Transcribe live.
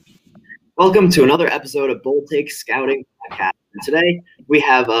Welcome to another episode of Bold Take Scouting Podcast. And today we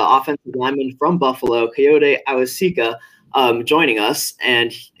have offensive lineman from Buffalo, Kayode Awosika, joining us.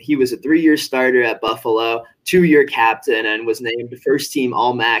 And he was a 3-year starter at Buffalo, 2-year captain, and was named first team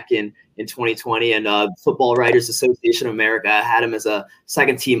All-MAC in 2020. And Football Writers Association of America had him as a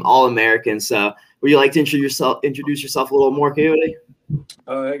second team All-American. So would you like to introduce yourself a little more, Kayode?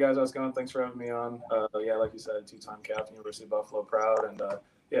 Hey guys, how's it going? Thanks for having me on. Like you said, 2-time captain, University of Buffalo, proud, and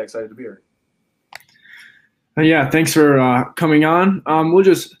excited to be here. Thanks for coming on. We'll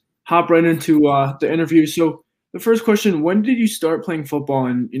just hop right into the interview. So the first question, when did you start playing football,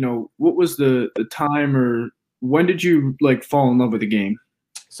 and what was the time, or when did you fall in love with the game?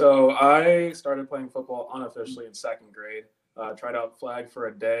 So I started playing football unofficially in 2nd grade. Tried out flag for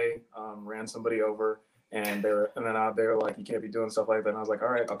a day, ran somebody over, and they were like, you can't be doing stuff like that. And I was like, all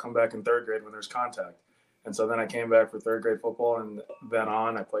right, I'll come back in 3rd grade when there's contact. And so then I came back for 3rd grade football, and then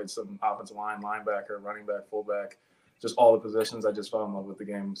on I played some offensive line, linebacker, running back, fullback, just all the positions. I just fell in love with the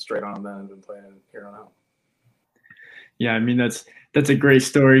game straight on then and been playing it here on out. Yeah, I mean, that's a great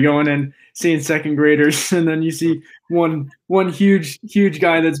story, going and seeing 2nd graders, and then you see one huge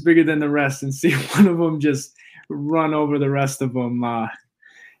guy that's bigger than the rest, and see one of them just run over the rest of them. I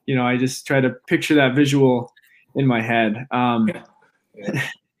just try to picture that visual in my head. Yeah.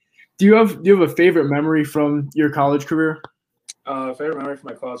 Do you have a favorite memory from your college career? Favorite memory from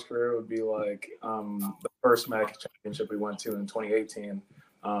my college career would be the first MAC championship we went to in 2018.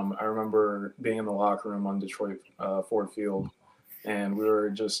 I remember being in the locker room on Detroit Ford Field, and we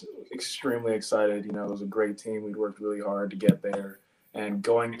were just extremely excited. It was a great team. We'd worked really hard to get there, and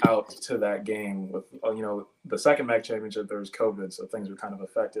going out to that game with the second MAC championship, there was COVID, so things were kind of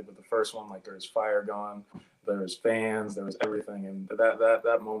affected. But the first one, there was fire going, there was fans, there was everything, and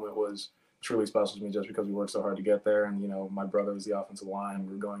that moment was truly special to me just because we worked so hard to get there. And my brother was the offensive line.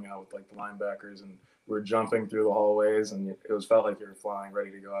 We were going out with the linebackers, and we were jumping through the hallways, and it felt like you were flying, ready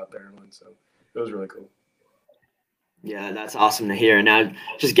to go out there and win. So it was really cool. Yeah, that's awesome to hear. Now,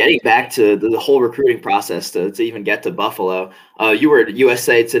 just getting back to the whole recruiting process to even get to Buffalo, you were at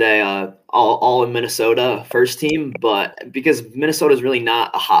USA Today, all in Minnesota, first team, but because Minnesota is really not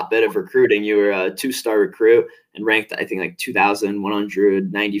a hotbed of recruiting, you were a 2-star recruit and ranked, I think,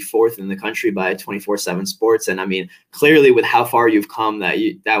 2,194th in the country by 24/7 Sports. And I mean, clearly with how far you've come,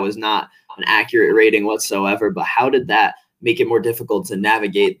 that was not an accurate rating whatsoever. But how did that make it more difficult to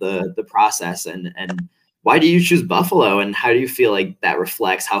navigate the process, and why do you choose Buffalo, and how do you feel like that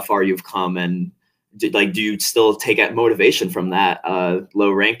reflects how far you've come? And do you still take motivation from that low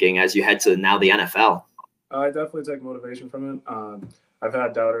ranking as you head to now the NFL? I definitely take motivation from it. I've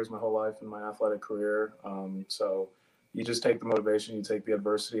had doubters my whole life in my athletic career. So you just take the motivation, you take the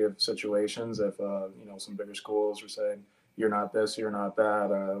adversity of situations. If, some bigger schools are saying, you're not this, you're not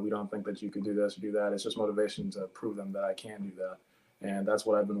that, we don't think that you could do this or do that. It's just motivation to prove them that I can do that. And that's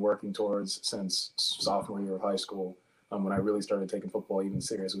what I've been working towards since sophomore year of high school, when I really started taking football even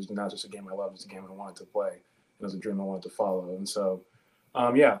serious. It was not just a game I loved, it was a game I wanted to play. It was a dream I wanted to follow. And so,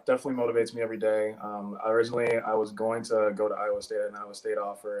 definitely motivates me every day. Originally, I was going to go to Iowa State, an Iowa State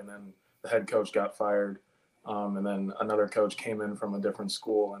offer, and then the head coach got fired. And then another coach came in from a different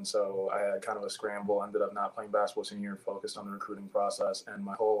school. And so I had kind of a scramble, ended up not playing basketball senior year, focused on the recruiting process. And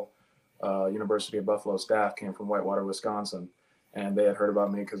my whole University of Buffalo staff came from Whitewater, Wisconsin. And they had heard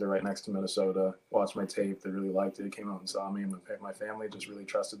about me because they're right next to Minnesota, watched my tape. They really liked it. They came out and saw me, and my family just really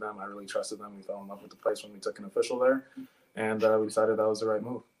trusted them. I really trusted them. We fell in love with the place when we took an official there, and we decided that was the right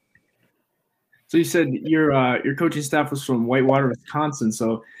move. So you said your coaching staff was from Whitewater, Wisconsin.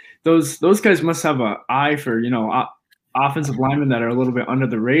 So those guys must have an eye for offensive linemen that are a little bit under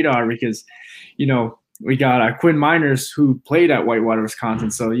the radar, because we got Quinn Miners, who played at Whitewater, Wisconsin.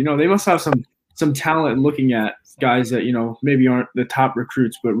 So they must have some talent looking at guys that maybe aren't the top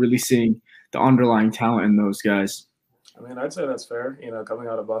recruits, but really seeing the underlying talent in those guys. I mean, I'd say that's fair. Coming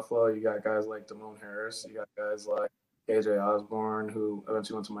out of Buffalo, you got guys like Damone Harris, you got guys like KJ Osborne, who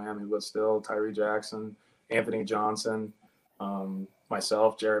eventually went to Miami, but still Tyree Jackson, Anthony Johnson,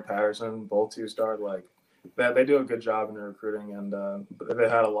 myself, Jared Patterson, both 2-star. They do a good job in their recruiting, and they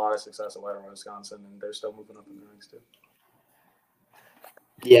had a lot of success at Whitewater, Wisconsin, and they're still moving up in the ranks too.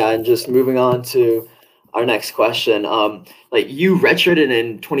 Yeah, and just moving on to our next question. You redshirted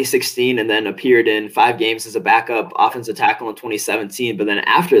in 2016 and then appeared in 5 games as a backup offensive tackle in 2017. But then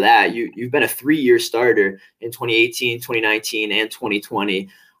after that, you've been a 3-year starter in 2018, 2019, and 2020.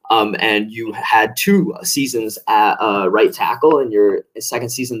 And you had 2 seasons at right tackle. In your second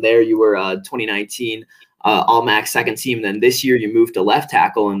season there, you were 2019 All-MAC second team. Then this year you moved to left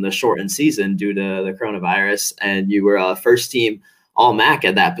tackle in the shortened season due to the coronavirus, and you were first team all MAC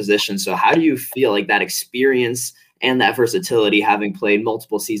at that position. So how do you feel like that experience and that versatility, having played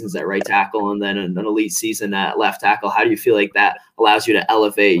multiple seasons at right tackle and then an elite season at left tackle, how do you feel like that allows you to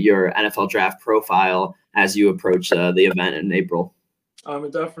elevate your NFL draft profile as you approach the event in April?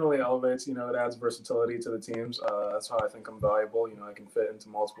 It definitely elevates, it adds versatility to the teams. That's how I think I'm valuable. I can fit into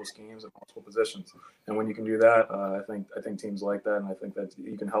multiple schemes and multiple positions. And when you can do that, I think teams like that. And I think that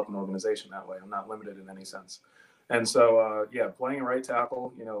you can help an organization that way. I'm not limited in any sense. And so, playing right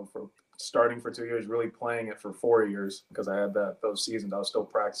tackle, for starting for 2 years, really playing it for 4 years, because I had those seasons. I was still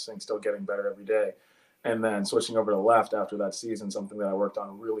practicing, still getting better every day. And then switching over to left after that season, something that I worked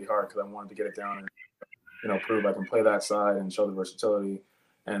on really hard because I wanted to get it down and prove I can play that side and show the versatility.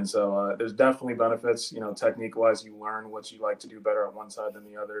 And so there's definitely benefits, technique wise. You learn what you like to do better on one side than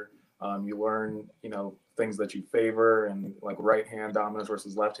the other. You learn, things that you favor, and like right hand dominance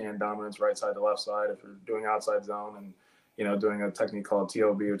versus left hand dominance, right side to left side. If you're doing outside zone and, doing a technique called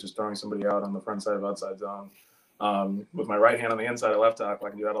TOB, which is throwing somebody out on the front side of outside zone. With my right hand on the inside of left tackle,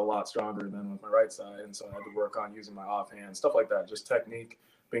 I can do that a lot stronger than with my right side. And so I had to work on using my offhand, stuff like that, just technique,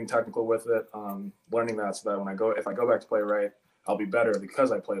 being technical with it, learning that so that if I go back to play right, I'll be better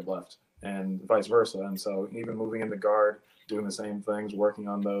because I played left, and vice versa. And so even moving into guard, doing the same things, working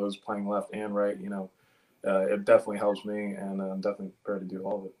on those, playing left and right, it definitely helps me, and I'm definitely prepared to do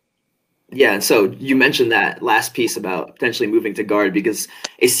all of it. Yeah, and so you mentioned that last piece about potentially moving to guard, because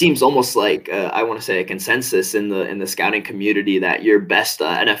it seems almost like I want to say a consensus in the scouting community that your best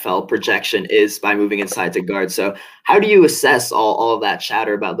NFL projection is by moving inside to guard. So how do you assess all of that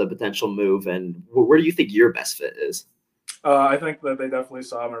chatter about the potential move, and where do you think your best fit is? I think that they definitely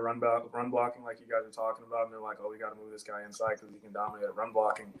saw my run blocking, like you guys are talking about, and they're like, "Oh, we got to move this guy inside because he can dominate at run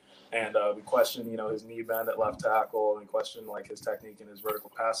blocking." And we questioned, his knee bend at left tackle, and questioned like his technique and his vertical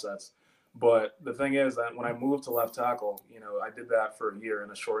pass sets. But the thing is that when I moved to left tackle, I did that for a year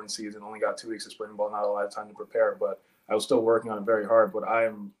in a shortened season, only got 2 weeks of spring ball, not a lot of time to prepare, but I was still working on it very hard. But I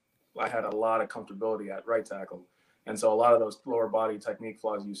had a lot of comfortability at right tackle. And so a lot of those lower body technique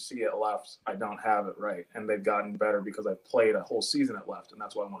flaws you see at left, I don't have it right. And they've gotten better because I played a whole season at left, and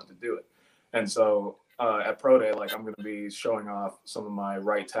that's why I wanted to do it. And so at Pro Day, like, I'm going to be showing off some of my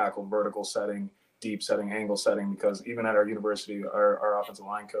right tackle vertical setting, deep setting, angle setting, because even at our university, our offensive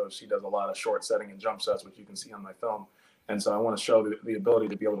line coach, he does a lot of short setting and jump sets, which you can see on my film. And so I want to show the ability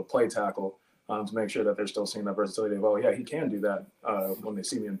to be able to play tackle, to make sure that they're still seeing that versatility of, oh, yeah, he can do that when they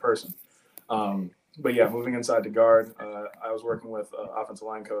see me in person. But yeah, moving inside to guard, I was working with an offensive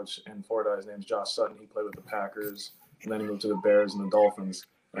line coach in Florida. His name's Josh Sutton. He played with the Packers, and then he moved to the Bears and the Dolphins,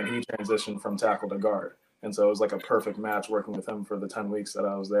 and he transitioned from tackle to guard. And so it was like a perfect match working with him for the 10 weeks that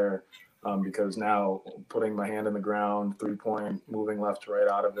I was there, because now putting my hand in the ground, 3-point, moving left to right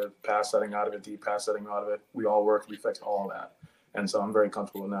out of it, pass setting out of it, deep pass setting out of it, we all worked, we fixed all of that. And so I'm very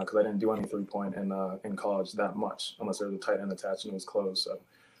comfortable now because I didn't do any 3-point in college that much, unless there was a tight end attached and it was closed. So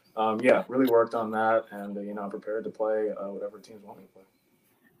really worked on that, and I'm prepared to play whatever teams want me to play.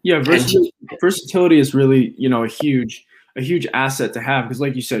 Yeah, versatility is really a huge asset to have, because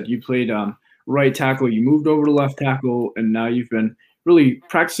like you said, you played right tackle, you moved over to left tackle, and now you've been really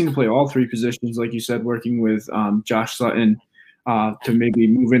practicing to play all three positions, like you said, working with Josh Sutton to maybe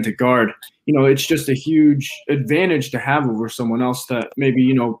move into guard. It's just a huge advantage to have over someone else that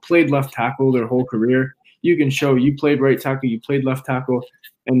maybe played left tackle their whole career. You can show you played right tackle, you played left tackle,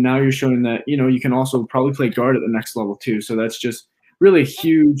 and now you're showing that, you can also probably play guard at the next level too. So that's just really a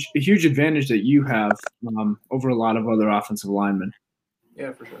huge advantage that you have over a lot of other offensive linemen.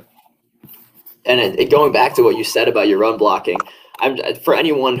 Yeah, for sure. And going back to what you said about your run blocking, for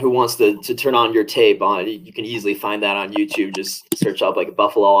anyone who wants to turn on your tape, you can easily find that on YouTube. Just search up like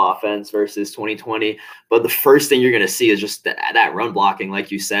Buffalo offense versus 2020. But the first thing you're going to see is just that run blocking,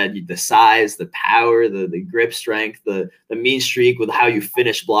 like you said, the size, the power, the grip strength, the mean streak with how you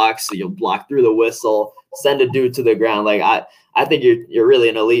finish blocks. So you'll block through the whistle, send a dude to the ground. Like I think you're really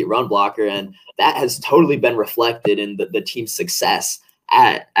an elite run blocker, and that has totally been reflected in the team's success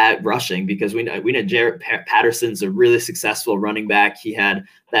at rushing, because we know Jarrett Patterson's a really successful running back. He had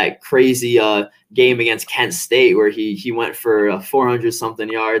that crazy game against Kent State where he went for 400 something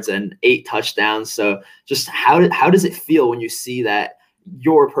yards and 8 touchdowns. So just how does it feel when you see that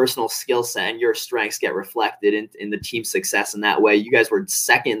your personal skill set and your strengths get reflected in the team's success in that way? You guys were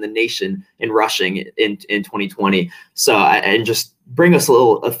second in the nation in rushing in 2020. So and just bring us a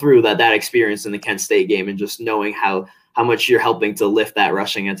little through that experience in the Kent State game, and just knowing how much you're helping to lift that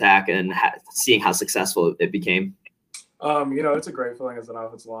rushing attack and seeing how successful it became. It's a great feeling as an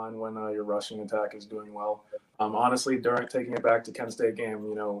offensive line when your rushing attack is doing well. Honestly, during taking it back to Kent State game,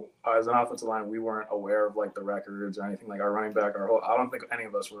 as an offensive line, we weren't aware of like the records or anything. Like our running back, I don't think any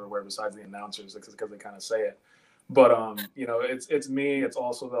of us were aware besides the announcers because they kind of say it. But it's me. It's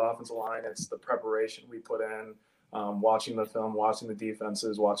also the offensive line. It's the preparation we put in, watching the film, watching the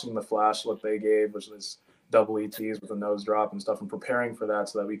defenses, watching the flash look they gave, which was double ETs with a nose drop and stuff, and preparing for that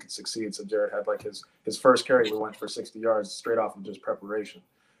so that we could succeed. So Jared had like his first carry, we went for 60 yards straight off of just preparation.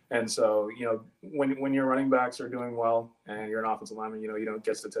 And so, when your running backs are doing well and you're an offensive lineman, you don't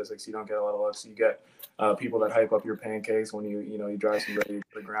get statistics, you don't get a lot of looks, you get people that hype up your pancakes when you drive somebody to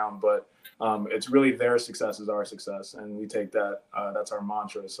the ground. But it's really their success is our success, and we take that. That's our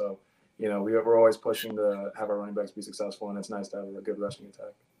mantra. So, we're always pushing to have our running backs be successful, and it's nice to have a good rushing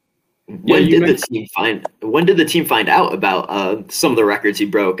attack. When did the team find out about some of the records he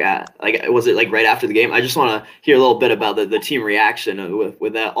broke at? Like, was it like right after the game? I just want to hear a little bit about the team reaction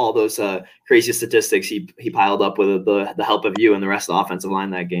with that, all those crazy statistics he piled up with the help of you and the rest of the offensive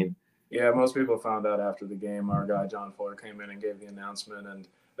line that game. Yeah, most people found out after the game. Our guy John Fuller came in and gave the announcement, and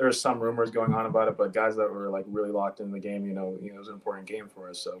there was some rumors going on about it, but guys that were like really locked in the game, it was an important game for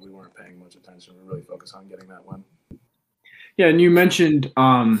us, so we weren't paying much attention. We really focused on getting that win. Yeah, and you mentioned,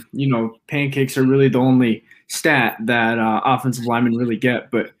 pancakes are really the only stat that offensive linemen really get.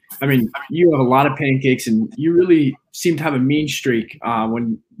 But I mean, you have a lot of pancakes, and you really seem to have a mean streak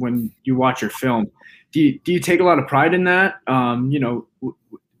when you watch your film. Do you take a lot of pride in that? What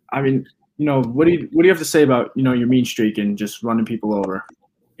do you have to say about your mean streak and just running people over?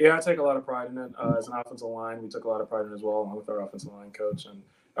 Yeah, I take a lot of pride in it. As an offensive line, we took a lot of pride in it as well, along with our offensive line coach and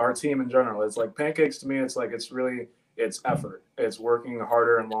our team in general. It's like pancakes to me. It's like it's effort. It's working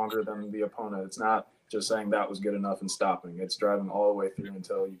harder and longer than the opponent. It's not just saying that was good enough and stopping. It's driving all the way through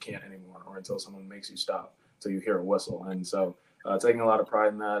until you can't anymore, or until someone makes you stop, until you hear a whistle. And so taking a lot of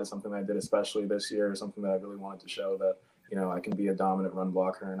pride in that is something I did especially this year, something that I really wanted to show that, I can be a dominant run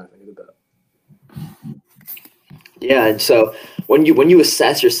blocker, and I think I did that. Yeah, and so when you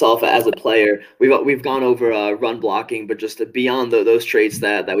assess yourself as a player, we've gone over run blocking, but just beyond those traits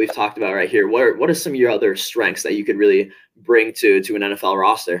that we've talked about right here, what are some of your other strengths that you could really bring to an NFL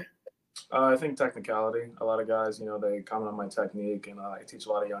roster? I think technicality. A lot of guys, they comment on my technique, and I teach a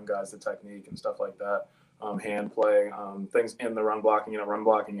lot of young guys the technique and stuff like that. Hand play, things in the run blocking. Run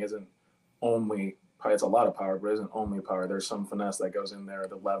blocking isn't only it's a lot of power, but it isn't only power. There's some finesse that goes in there,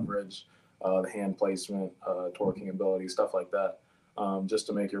 the leverage, the hand placement, torquing ability, stuff like that, just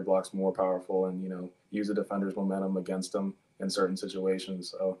to make your blocks more powerful and, use the defender's momentum against them in certain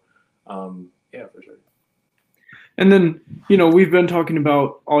situations. So, yeah, for sure. And then, we've been talking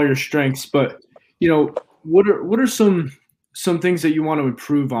about all your strengths, but, what are some things that you want to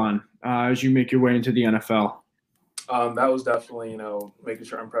improve on as you make your way into the NFL? That was definitely, making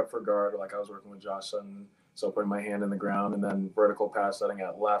sure I'm prepped for guard. Like I was working with Josh Sutton, so putting my hand in the ground, and then vertical pass setting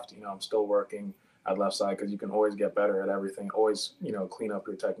at left. I'm still working at left side because you can always get better at everything. Always, clean up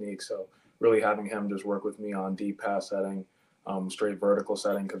your technique. So really having him just work with me on deep pass setting, straight vertical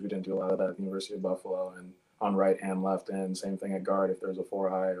setting, because we didn't do a lot of that at the University of Buffalo, and on right and left end. Same thing at guard if there's a 4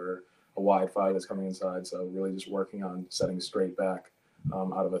 high or a wide 5 that's coming inside. So really just working on setting straight back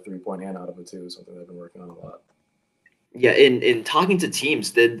out of a 3-point and out of a 2 is something I've been working on a lot. Yeah, in talking to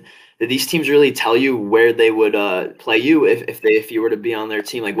teams, did these teams really tell you where they would play you if you were to be on their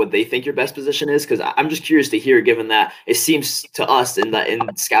team, like what they think your best position is? Because I'm just curious to hear, given that it seems to us in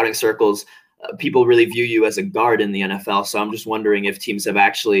scouting circles, people really view you as a guard in the NFL. So I'm just wondering if teams have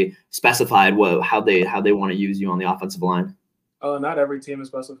actually specified how they want to use you on the offensive line. Not every team is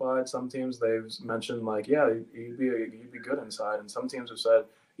specified. Some teams they've mentioned like, yeah, you'd be good inside, and some teams have said,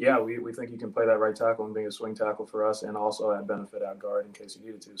 yeah, we think you can play that right tackle and be a swing tackle for us, and also add benefit at guard in case you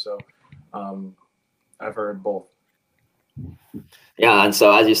needed to. So, I've heard both. Yeah, and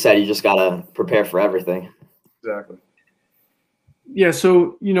so as you said, you just gotta prepare for everything. Exactly. Yeah.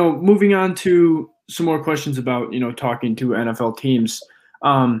 So moving on to some more questions about talking to NFL teams.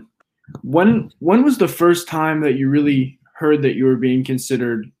 When was the first time that you really heard that you were being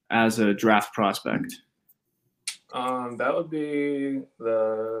considered as a draft prospect? That would be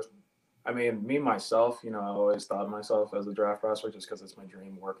me myself, I always thought of myself as a draft prospect just because it's my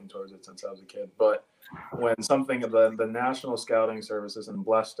dream, working towards it since I was a kid. But when something of the National Scouting Services and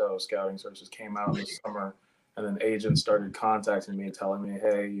Blesto Scouting Services came out in the summer, and then agents started contacting me and telling me,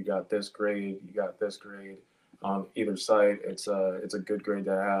 hey, you got this grade on either site, it's a good grade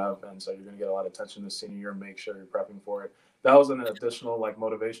to have, and so you're going to get a lot of attention this senior year. Make sure you're prepping for it. That was an additional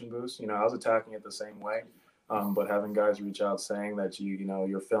motivation boost. I was attacking it the same way. But having guys reach out saying that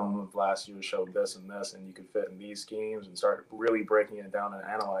your film of last year showed this and this, and you could fit in these schemes, and start really breaking it down and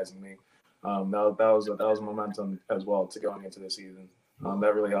analyzing me, that was momentum as well to going into the season.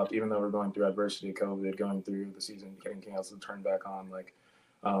 That really helped, even though we're going through adversity, COVID, going through the season, getting Cancel to turn back on. Like,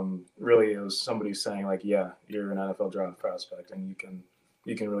 really, it was somebody saying like, yeah, you're an NFL draft prospect, and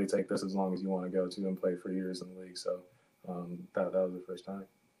you can really take this as long as you want to go to and play for years in the league. So that was the first time.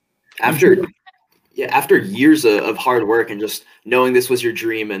 After years of hard work and just knowing this was your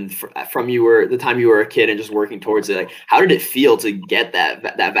dream, and from the time you were a kid and just working towards it, like, how did it feel to get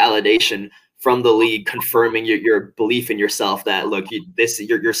that validation from the league, confirming your belief in yourself that, look,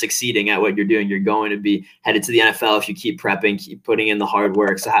 you're succeeding at what you're doing. You're going to be headed to the NFL if you keep prepping, keep putting in the hard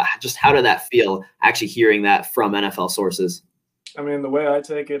work. So how did that feel, actually hearing that from NFL sources? I mean, the way I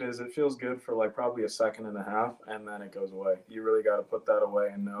take it is it feels good for like probably a second and a half, and then it goes away. You really got to put that away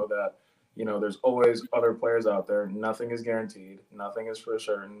and know that, there's always other players out there. Nothing is guaranteed. Nothing is for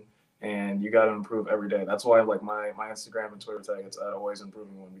certain. And you got to improve every day. That's why, like, my Instagram and Twitter tag, it's always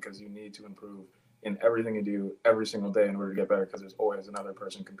improving one, because you need to improve in everything you do every single day in order to get better, because there's always another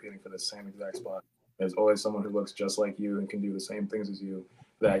person competing for the same exact spot. There's always someone who looks just like you and can do the same things as you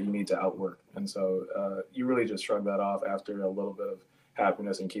that you need to outwork. And so you really just shrug that off after a little bit of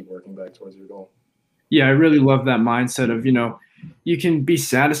happiness and keep working back towards your goal. Yeah, I really love that mindset of, you can be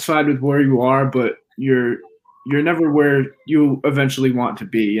satisfied with where you are, but you're never where you eventually want to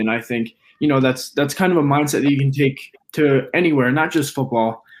be. And I think, that's kind of a mindset that you can take to anywhere, not just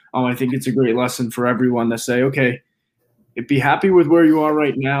football. I think it's a great lesson for everyone to say, okay, be happy with where you are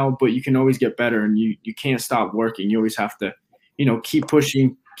right now, but you can always get better, and you can't stop working. You always have to, keep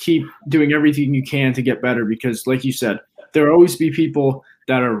pushing, keep doing everything you can to get better, because like you said, there will always be people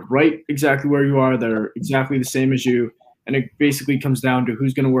that are right exactly where you are, that are exactly the same as you. And it basically comes down to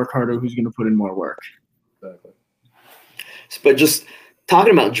who's going to work harder, who's going to put in more work. Exactly. But just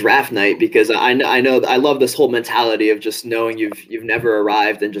talking about draft night, because I know I love this whole mentality of just knowing you've never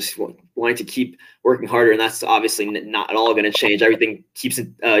arrived and just wanting to keep working harder, and that's obviously not at all going to change. Everything kicks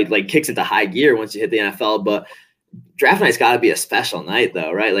into high gear once you hit the NFL. But draft night's got to be a special night,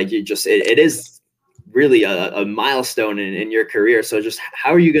 though, right? Like, it is really a milestone in your career. So just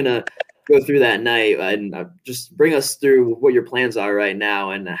how are you gonna go through that night, and just bring us through what your plans are right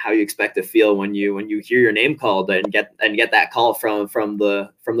now and how you expect to feel when you hear your name called and get that call from the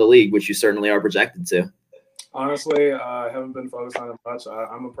league, which you certainly are projected to? Honestly, I haven't been focused on it much.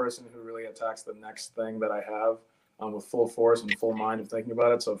 I'm a person who really attacks the next thing that I have with full force and full mind of thinking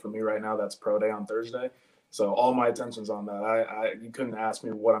about it. So for me right now, that's pro day on Thursday. So all my attention's on that. You couldn't ask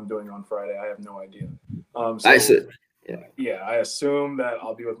me what I'm doing on Friday. I have no idea. I assume that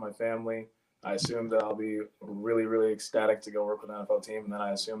I'll be with my family. I assume that I'll be really, really ecstatic to go work with an NFL team. And then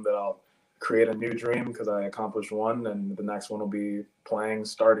I assume that I'll create a new dream because I accomplished one, and the next one will be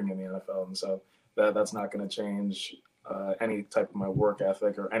starting in the NFL. And so that's not going to change any type of my work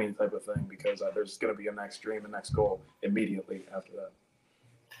ethic or any type of thing, because there's going to be a next dream, a next goal immediately after that.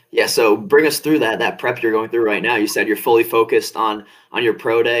 Yeah, so bring us through that prep you're going through right now. You said you're fully focused on your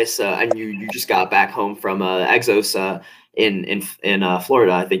pro day, and you just got back home from Exos in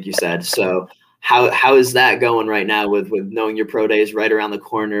Florida, I think you said. So how is that going right now with knowing your pro day is right around the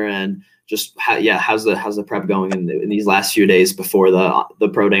corner, and just how's the prep going in these last few days before the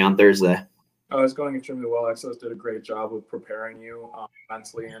pro day on Thursday? It's going extremely well. Exos did a great job with preparing you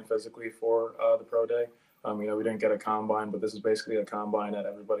mentally and physically for the pro day. We didn't get a combine, but this is basically a combine at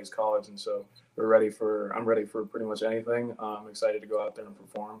everybody's college. And so I'm ready for pretty much anything. I'm excited to go out there and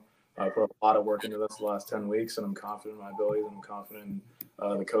perform. I put a lot of work into this the last 10 weeks, and I'm confident in my abilities, and I'm confident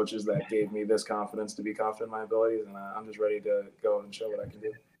in the coaches that gave me this confidence to be confident in my abilities. And I'm just ready to go and show what I can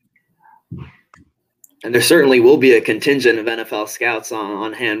do. And there certainly will be a contingent of NFL scouts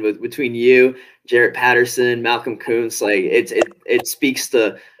on hand between you, Jarrett Patterson, Malcolm Koonce. Like, it speaks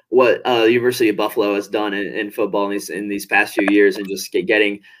to what the University of Buffalo has done in football in these past few years, and just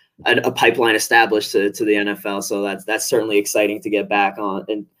getting a pipeline established to the NFL. So that's certainly exciting to get back on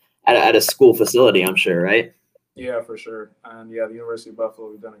and at a school facility, I'm sure, right? Yeah, for sure. And the University of Buffalo,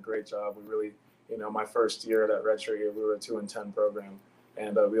 we've done a great job. We really, my first year, that redshirt year, we were a 2-10 program.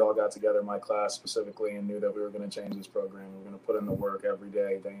 And we all got together, my class specifically, and knew that we were going to change this program. We were going to put in the work every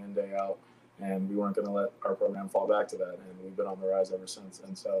day, day in, day out, and we weren't going to let our program fall back to that. And we've been on the rise ever since.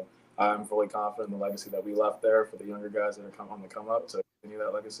 And so I'm fully confident in the legacy that we left there for the younger guys that are on the come up to continue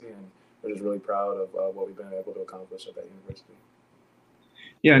that legacy. And we're just really proud of what we've been able to accomplish at that university.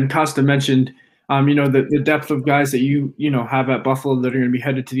 Yeah, and Costa mentioned, the depth of guys that you have at Buffalo that are going to be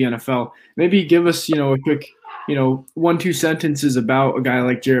headed to the NFL. Maybe give us, a quick 1-2 sentences about a guy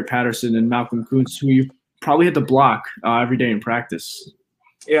like Jarrett Patterson and Malcolm Koonce, who you probably hit the block every day in practice.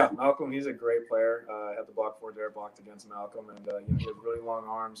 Yeah, Malcolm, he's a great player. I had the block for Derek, blocked against Malcolm, and he has really long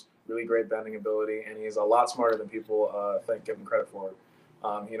arms, really great bending ability, and he's a lot smarter than people give him credit for.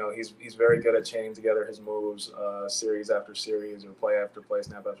 He's very good at chaining together his moves, series after series, or play after play,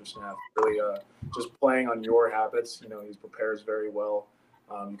 snap after snap. Really, just playing on your habits. He prepares very well.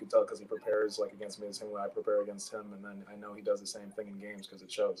 You can tell because he prepares like against me the same way I prepare against him, and then I know he does the same thing in games because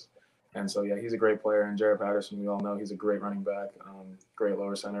it shows. And so, yeah, he's a great player. And Jaret Patterson, we all know he's a great running back, great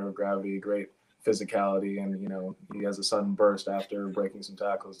lower center of gravity, great physicality. And, he has a sudden burst after breaking some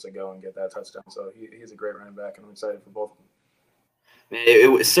tackles to go and get that touchdown. So he's a great running back, and I'm excited for both of them.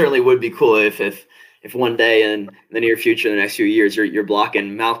 It certainly would be cool if one day in the near future, the next few years, you're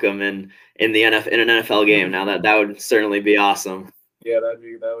blocking Malcolm in an NFL game. Now that would certainly be awesome. Yeah, that'd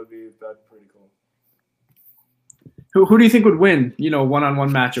be pretty cool. Who do you think would win, one-on-one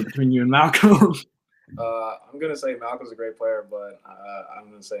matchup between you and Malcolm? I'm going to say Malcolm's a great player, but I'm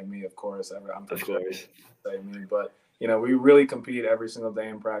going to say me, of course. I'm of course. Say me. But, we really compete every single day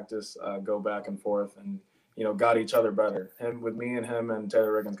in practice, go back and forth, and, got each other better. Me and him and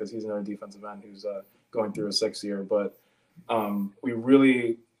Taylor Riggins, because he's another defensive end who's going through a 6th year. But we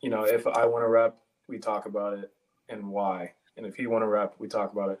really, if I want to rep, we talk about it and why. And if he want to rep, we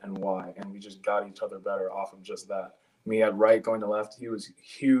talk about it and why. And we just got each other better off of just that. Me at right going to left, he was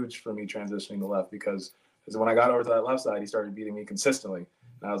huge for me transitioning to left because when I got over to that left side, he started beating me consistently.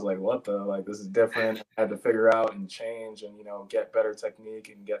 And I was like, what the? Like, this is different. I had to figure out and change and, get better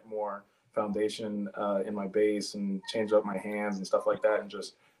technique and get more foundation in my base and change up my hands and stuff like that and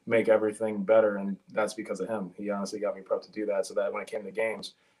just make everything better. And that's because of him. He honestly got me prepped to do that so that when it came to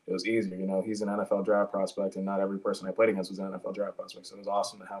games, it was easier. He's an NFL draft prospect, and not every person I played against was an NFL draft prospect. So it was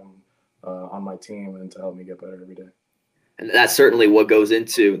awesome to have him on my team and to help me get better every day. And that's certainly what goes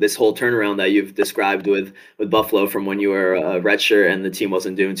into this whole turnaround that you've described with Buffalo from when you were a redshirt and the team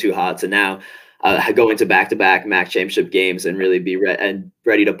wasn't doing too hot to now going to back-to-back MAC championship games and really be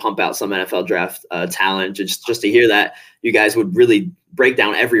ready to pump out some NFL draft talent. Just to hear that you guys would really break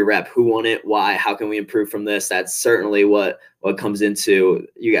down every rep, who won it, why, how can we improve from this? That's certainly what comes into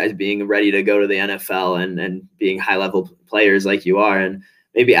you guys being ready to go to the NFL and being high-level players like you are. And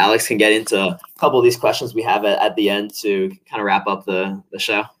maybe Alex can get into a couple of these questions we have at the end to kind of wrap up the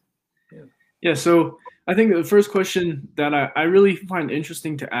show. Yeah, so I think the first question that I really find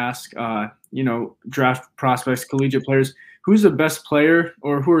interesting to ask, draft prospects, collegiate players, who's the best player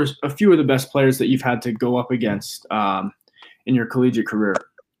or who are a few of the best players that you've had to go up against in your collegiate career?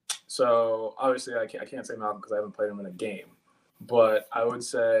 So obviously I can't say Malcolm because I haven't played him in a game, but I would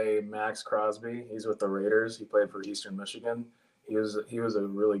say Max Crosby. He's with the Raiders. He played for Eastern Michigan. He was a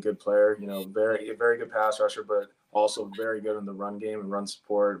really good player, very good pass rusher, but also very good in the run game and run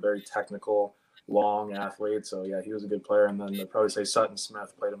support, very technical, long athlete. So, yeah, he was a good player. And then I'd probably say Sutton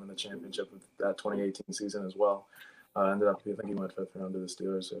Smith played him in the championship of that 2018 season as well. Ended up, I think he went 5th round to the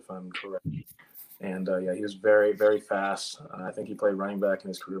Steelers, if I'm correct. And, yeah, he was very, very fast. I think he played running back in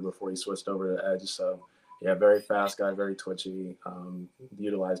his career before he switched over to edge. So, yeah, very fast guy, very twitchy.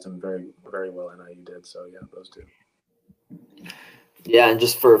 Utilized him very, very well, and IU did. So, yeah, those two. Yeah, and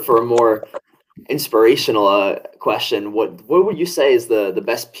just for a more inspirational question, what would you say is the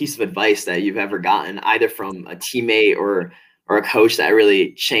best piece of advice that you've ever gotten, either from a teammate or a coach that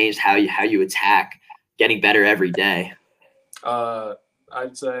really changed how you attack getting better every day?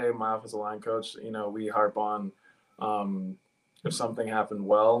 I'd say my offensive line coach. We harp on if something happened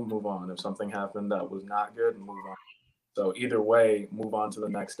well, move on. If something happened that was not good, move on. So either way, move on to the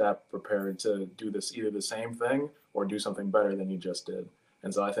next step, prepared to do this either the same thing or do something better than you just did.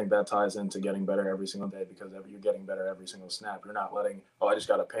 And so I think that ties into getting better every single day because you're getting better every single snap. You're not letting, I just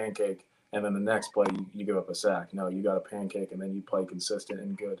got a pancake, and then the next play you give up a sack. No, you got a pancake, and then you play consistent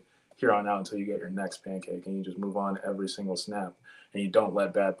and good here on out until you get your next pancake, and you just move on every single snap. And you don't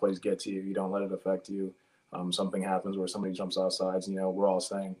let bad plays get to you. You don't let it affect you. Something happens where somebody jumps off sides. We're all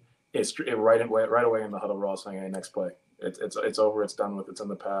saying, right away in the huddle, we're all saying, hey, next play. It's over. It's done with. It's in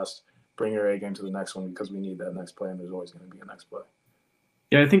the past. Bring your A game to the next one because we need that next play, and there's always going to be a next play.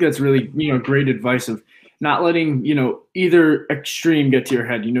 Yeah, I think that's really, great advice of not letting, either extreme get to your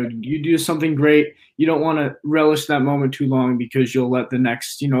head. You do something great. You don't want to relish that moment too long because you'll let the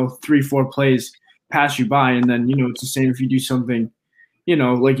next, 3-4 plays pass you by. And then, it's the same if you do something,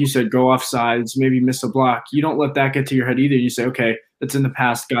 like you said, go off sides, maybe miss a block. You don't let that get to your head either. You say, okay, that's in the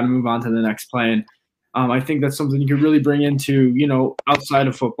past. Got to move on to the next play. And I think that's something you can really bring into, outside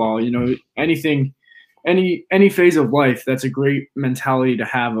of football, anything, any phase of life. That's a great mentality to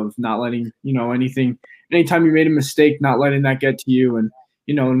have of not letting, anything, anytime you made a mistake, not letting that get to you and,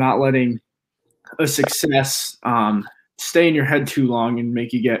 not letting a success stay in your head too long and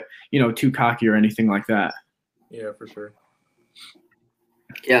make you get, too cocky or anything like that. Yeah, for sure.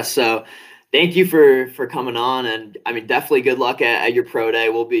 Yeah, so thank you for coming on, and I mean, definitely good luck at your pro day.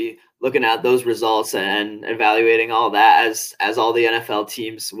 We'll be looking at those results and evaluating all that as all the NFL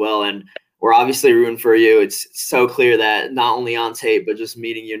teams will, and we're obviously rooting for you. It's so clear that not only on tape, but just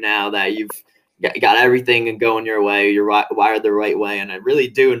meeting you now, that you've got everything going your way. You're wired the right way, and I really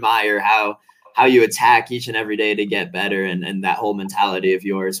do admire how you attack each and every day to get better, and that whole mentality of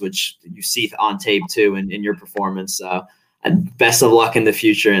yours, which you see on tape too in your performance. So, and best of luck in the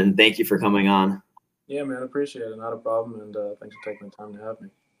future, and thank you for coming on. Yeah, man, appreciate it. Not a problem, and thanks for taking the time to have me.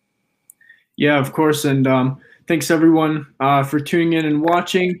 Yeah, of course, and thanks everyone for tuning in and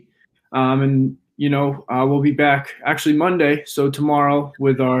watching. And we'll be back actually Monday, so tomorrow,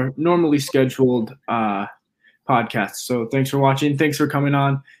 with our normally scheduled podcast. So thanks for watching. Thanks for coming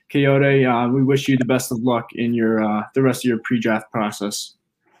on, Coyote. We wish you the best of luck in your the rest of your pre-draft process.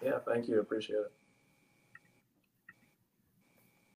 Yeah, thank you. Appreciate it.